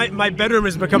 No. My bedroom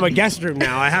has become a guest room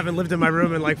now. I haven't lived in my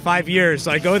room in like 5 years,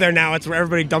 so I go there now. It's where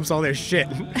everybody dumps all their shit.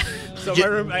 So my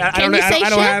room, I don't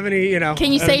have any,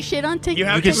 Can you say shit on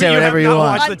TikTok? You can say whatever you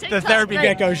want. Watch On the TikTok, Therapy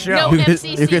right. Gecko show. No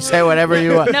FCC You can say whatever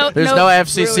you want. There's no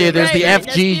FCC. Really, There's the right,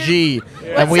 that's FGG,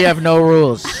 and we have no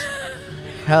rules.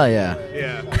 Hell yeah.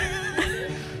 Yeah.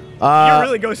 You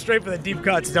really go straight for the deep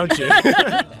cuts, don't you?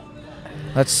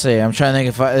 Let's see. I'm trying to think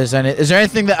if is there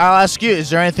anything that I'll ask you? Is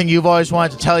there anything you've always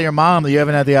wanted to tell your mom that you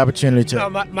haven't had the opportunity to? No,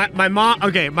 my mom.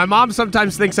 Okay, my mom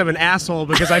sometimes thinks I'm an asshole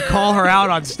because I call her out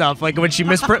on stuff, like when she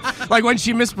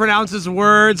mispronounces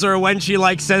words or when she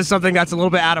says something that's a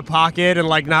little bit out of pocket and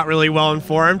not really well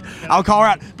informed. I'll call her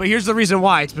out. But here's the reason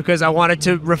why. It's because I wanted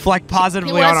to reflect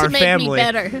positively on our family. He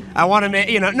wants to make me better. I want to make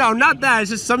no, not that.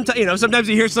 It's just sometimes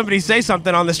you hear somebody say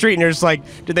something on the street and you're just like,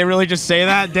 did they really just say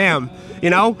that? Damn.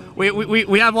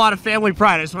 We have a lot of family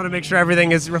pride. I just want to make sure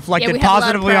everything is reflected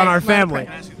positively on our family.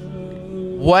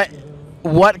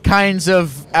 What kinds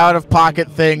of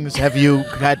out-of-pocket things have you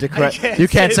had to correct? You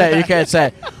can't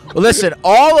say. Well, listen,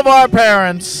 all of our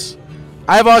parents.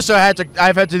 I've had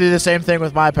to do the same thing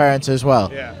with my parents as well.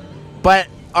 Yeah. But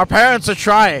our parents are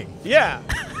trying. Yeah.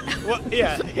 Well,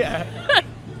 yeah.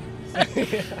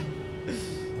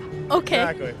 Okay.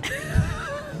 Exactly.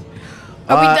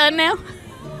 Are we done now?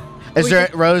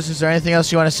 Rose, is there anything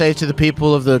else you want to say to the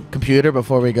people of the computer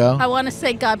before we go? I want to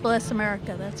say God bless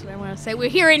America. That's what I want to say. We're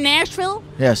here in Nashville.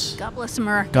 Yes. God bless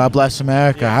America. God bless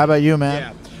America. How about you,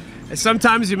 man? Yeah.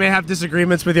 Sometimes you may have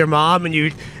disagreements with your mom, and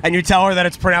you tell her that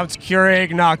it's pronounced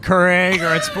Keurig, not Keurig,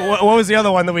 or it's what was the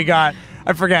other one that we got?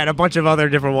 I forget. A bunch of other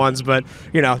different ones, but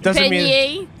doesn't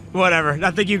mean whatever.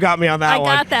 I think you got me on that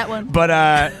one. I got that one. But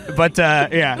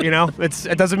yeah,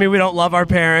 it doesn't mean we don't love our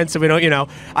parents, and we don't.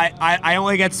 I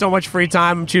only get so much free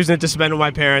time. I'm choosing to spend with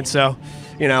my parents, so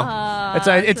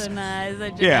it's so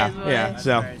nice. yeah.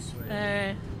 So. All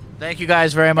right. Thank you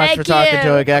guys very much Thank for talking you.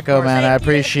 to a Gecko, man. I Thank you.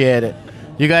 appreciate it.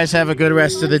 You guys have a good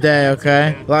rest of the day,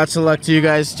 okay? Lots of luck to you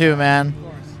guys too, man.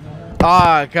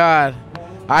 Oh God,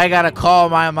 I gotta call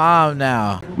my mom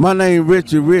now. My name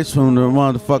Richard Rich from the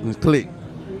motherfucking clique.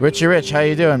 Richie Rich, how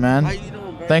you doing, man? How you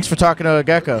doing, man? Thanks for talking to a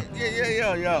Gecko.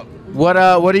 Yeah. What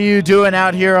are you doing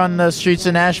out here on the streets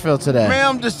of Nashville today? Man,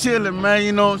 I'm just chilling, man.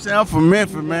 You know what I'm saying? I'm from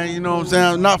Memphis, man. You know what I'm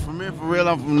saying? I'm not from Memphis, for real.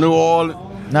 I'm from New Orleans.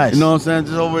 Nice. You know what I'm saying?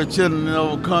 Just over here chilling in the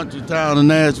old country town of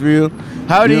Nashville.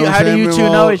 How do know you what I'm saying? two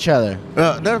know each other?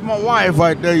 That's my wife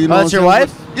right there. You know Oh, that's your what I'm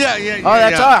wife? saying? Yeah. Oh,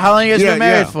 that's all. How long you guys been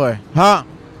married for? Huh?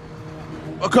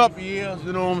 A couple years.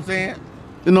 You know what I'm saying?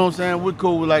 You know what I'm saying? We're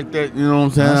cool like that. You know what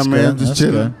I'm saying? That's I mean, good. just That's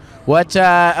chilling. good. What?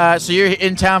 So you're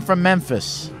in town from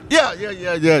Memphis.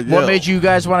 Yeah. What made you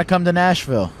guys want to come to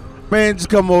Nashville? Man, just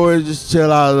come over and just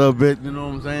chill out a little bit. You know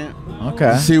what I'm saying?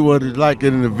 Okay. See what it's like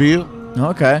in the Ville.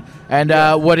 Okay. And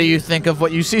what do you think of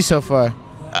what you see so far?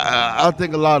 I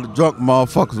think a lot of drunk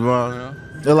motherfuckers around here.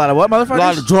 A lot of what motherfuckers? A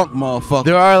lot of drunk motherfuckers.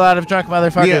 There are a lot of drunk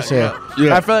motherfuckers here.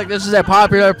 Yeah. I feel like this is a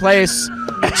popular place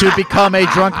to become a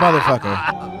drunk motherfucker.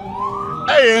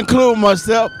 Hey, include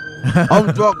myself.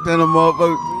 I'm drunk than a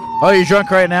motherfucker. Oh, you're drunk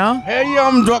right now? Hell yeah,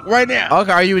 I'm drunk right now.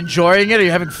 Okay. Are you enjoying it? Are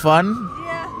you having fun?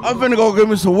 I'm finna go get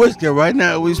me some whiskey right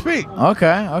now as we speak.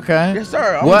 Okay. Yes,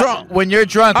 sir. I'm drunk. When you're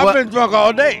drunk, I've been drunk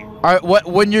all day.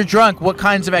 When you're drunk, what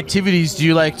kinds of activities do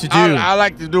you like to do? I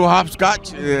like to do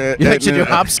hopscotch. You like to do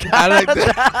hopscotch? I like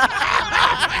that.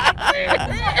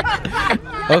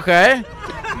 Okay.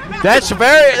 That's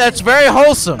very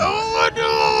wholesome.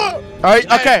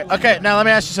 Okay. Now let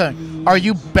me ask you something. Are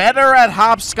you better at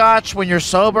hopscotch when you're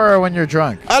sober or when you're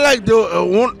drunk? I like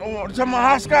to some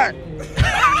hopscotch.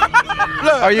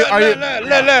 Look.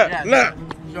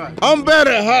 I'm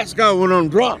better at hopscotch when I'm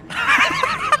drunk.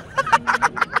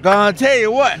 Gonna tell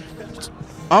you what,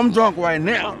 I'm drunk right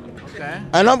now. Okay.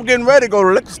 And I'm getting ready to go to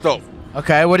the liquor store.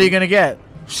 Okay, what are you gonna get?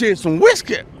 Shit, some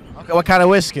whiskey. Okay, what kind of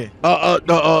whiskey?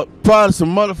 Probably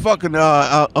some motherfucking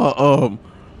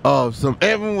some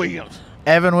Evan Williams.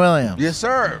 Evan Williams. Yes,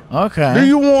 sir. Okay. Do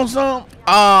you want some?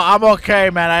 I'm okay,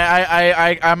 man.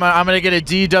 I'm gonna get a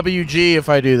DWG if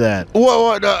I do that.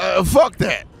 What? Fuck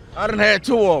that. I done had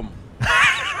 2 of them.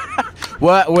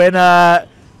 What?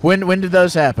 When did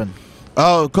those happen?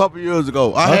 Oh, a couple years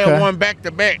ago. I had one back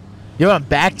to back. You went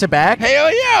back to back?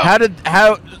 Hell yeah. How did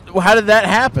that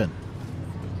happen?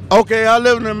 Okay, I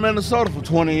lived in Minnesota for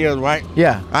 20 years, right?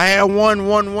 Yeah. I had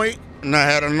one week, and I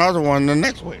had another one the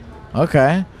next week.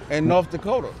 Okay. In North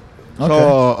Dakota. Okay.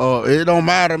 So it don't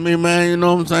matter to me, man. You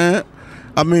know what I'm saying?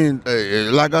 I mean,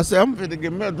 like I said, I'm fit to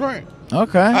get me a drink.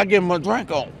 Okay. I get my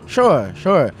drink on. Sure.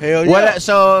 Hell yeah.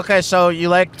 So you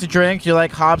like to drink, you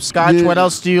like hopscotch. Yeah. What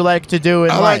else do you like to do in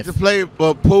life? I like to play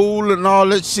pool and all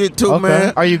that shit too,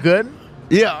 man. Are you good?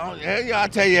 Yeah, I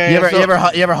tell you.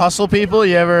 You ever hustle people?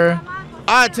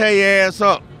 I tell your ass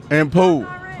up in pool.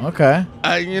 Okay.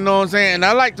 You know what I'm saying? And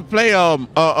I like to play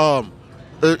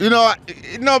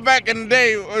back in the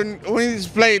day when we used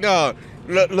to play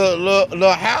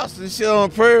little house and shit on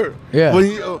the prairie. Yeah. When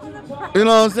you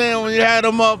know what I'm saying? When you had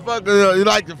them motherfuckers, you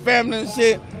like the family and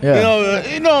shit. Yeah.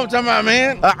 You know what I'm talking about,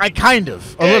 man. I kind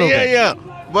of a little bit. Yeah.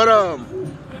 But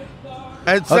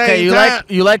at the same time,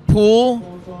 you like pool.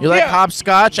 You like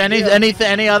hopscotch.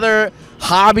 Any other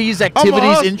hobbies,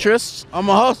 activities, interests? I'm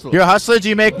a hustler. You're a hustler. Do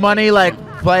you make money like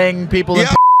playing people?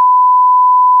 Yeah.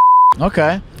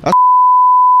 Okay.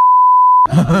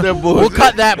 We'll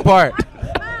cut that part.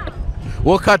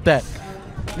 We'll cut that.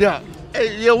 Yeah.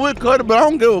 Hey, yeah, we'll cut it, but I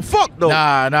don't give a fuck though.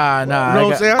 Nah. You know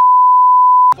what I'm saying?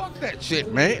 Fuck that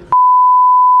shit, man.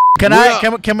 Can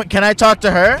I talk to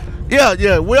her?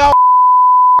 Yeah. We all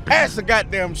pass the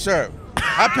goddamn sheriff.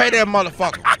 I pay that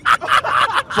motherfucker.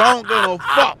 So I don't give a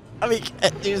fuck. I mean,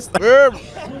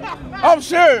 I'm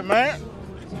serious, man.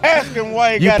 Ask him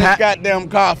where he got his goddamn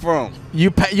car from.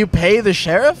 You pay the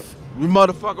sheriff? You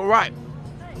motherfucker right.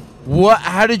 What?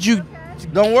 How did you?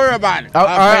 Don't worry about it.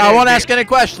 I won't ask any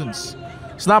questions.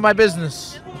 It's not my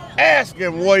business. Ask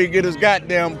him where he get his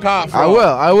goddamn car from. I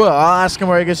will. I'll ask him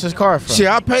where he gets his car from. Shit,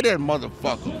 I pay that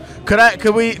motherfucker. Could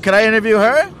I interview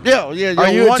her? Yeah. Would you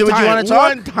want to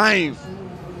talk? One time.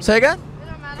 Say again?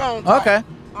 Okay.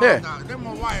 Here.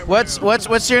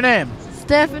 What's your name?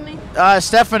 Stephanie.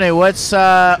 Stephanie,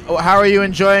 how are you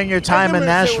enjoying your time in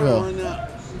Nashville?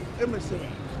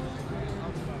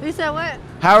 You said what?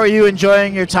 How are you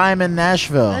enjoying your time in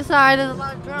Nashville? That's alright, there's a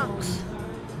lot of drunks.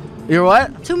 You're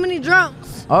what? Too many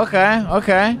drunks. Okay. You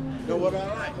know what I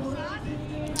like?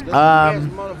 That's the best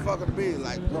motherfucker to be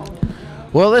like drunk.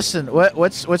 Well, listen.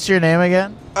 What's your name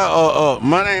again?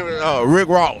 My name is Rick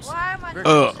Ross.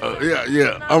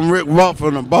 Yeah. I'm Rick Ross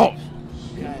from the Boss.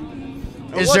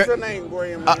 What's your name,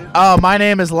 Graham? My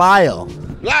name is Lyle.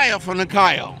 Lyle from the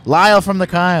Kyle. Lyle from the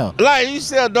Kyle. Lyle, you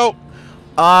sell dope?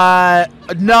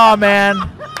 No, man.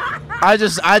 I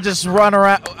just run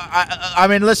around. I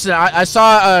mean, listen. I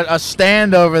saw a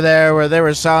stand over there where they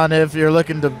were selling it if you're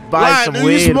looking to buy some weed.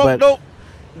 Do you smoke dope?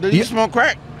 Do you smoke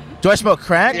crack? Do I smoke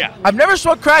crack? Yeah. I've never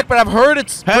smoked crack, but I've heard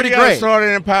it's pretty great. Have you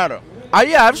started in powder?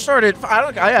 Yeah, I've started.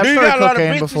 I've started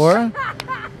cocaine before.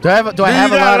 Do I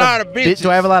have a lot of bitches?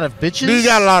 Do I have a lot of bitches? Do you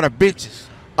got a lot of bitches?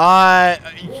 I've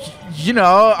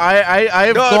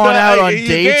gone out on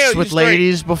dates with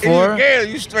ladies before. Yeah,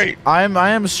 you straight. I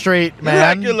am straight, man. You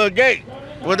like your little gay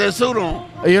with that suit on.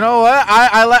 You know what?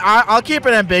 I'll keep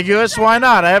it ambiguous. Why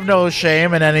not? I have no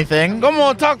shame in anything. Come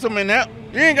on, talk to me now.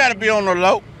 You ain't got to be on the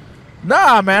low.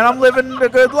 Nah, man, I'm living a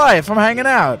good life. I'm hanging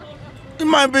out. You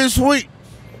might be sweet.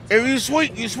 If you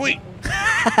sweet, you sweet.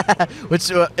 What's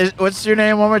your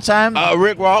name one more time?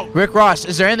 Rick Ross. Rick Ross.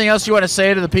 Is there anything else you want to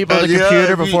say to the people at the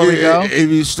computer before we go? If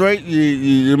you straight,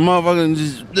 you motherfucking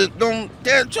just don't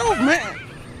tell the truth, man.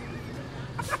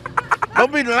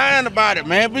 Don't be lying about it,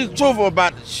 man. Be truthful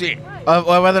about the shit.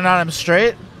 Whether or not I'm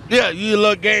straight? Yeah, you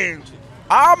look gay.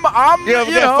 You ever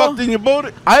get fucked in your booty?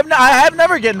 I have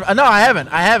never gotten. No, I haven't.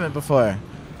 I haven't before.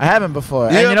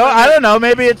 Yeah, and I don't know.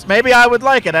 Maybe I would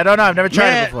like it. I don't know. I've never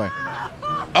tried it before.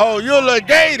 Oh, you're a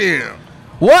gay then.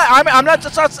 What? I'm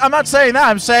not saying that.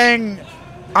 I'm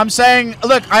saying.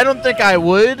 Look, I don't think I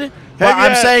would. But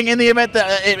I'm saying in the event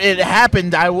that it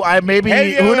happened, I maybe.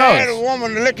 Who knows? Have you had a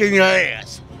woman licking your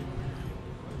ass?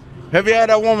 Have you had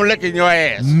a woman licking your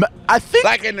ass? I think.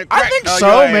 Like in the crack I think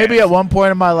so. Maybe at one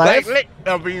point in my life. Like lick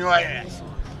up in your ass.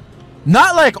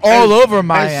 Not like all over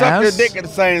my ass. And suck your dick at the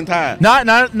same time. No.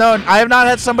 I have not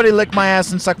had somebody lick my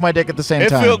ass and suck my dick at the same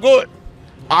time. It feels good.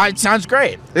 It sounds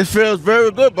great. It feels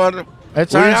very good, brother. It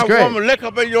sounds great. When you have a woman lick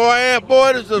up in your ass,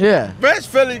 boy, it's the best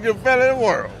feeling you can feel in the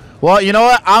world. Well, you know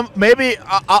what?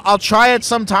 I'll try it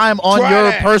sometime on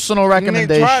your personal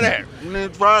recommendation. Try that.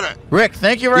 Try that. Rick,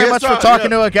 thank you very much for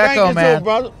talking to a Gecko, man.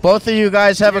 Too, both of you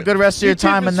guys have a good rest of your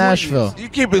time in Nashville. You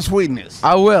keep it sweetness.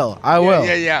 I will.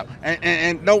 Yeah.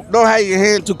 And don't have your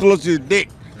hand too close to your dick.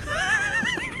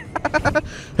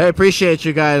 Hey, appreciate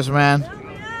you guys, man.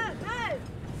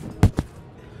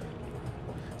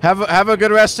 Have a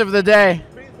good rest of the day.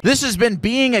 This has been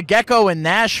Being a Gecko in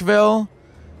Nashville.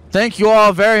 Thank you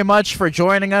all very much for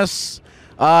joining us.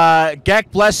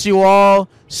 Geck bless you all.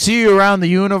 See you around the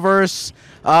universe.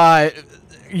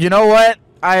 You know what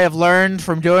I have learned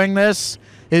from doing this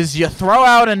is you throw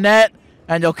out a net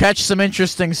and you'll catch some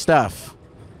interesting stuff.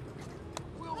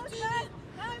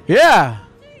 Yeah.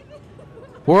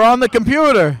 We're on the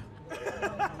computer.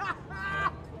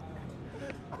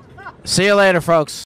 See you later, folks.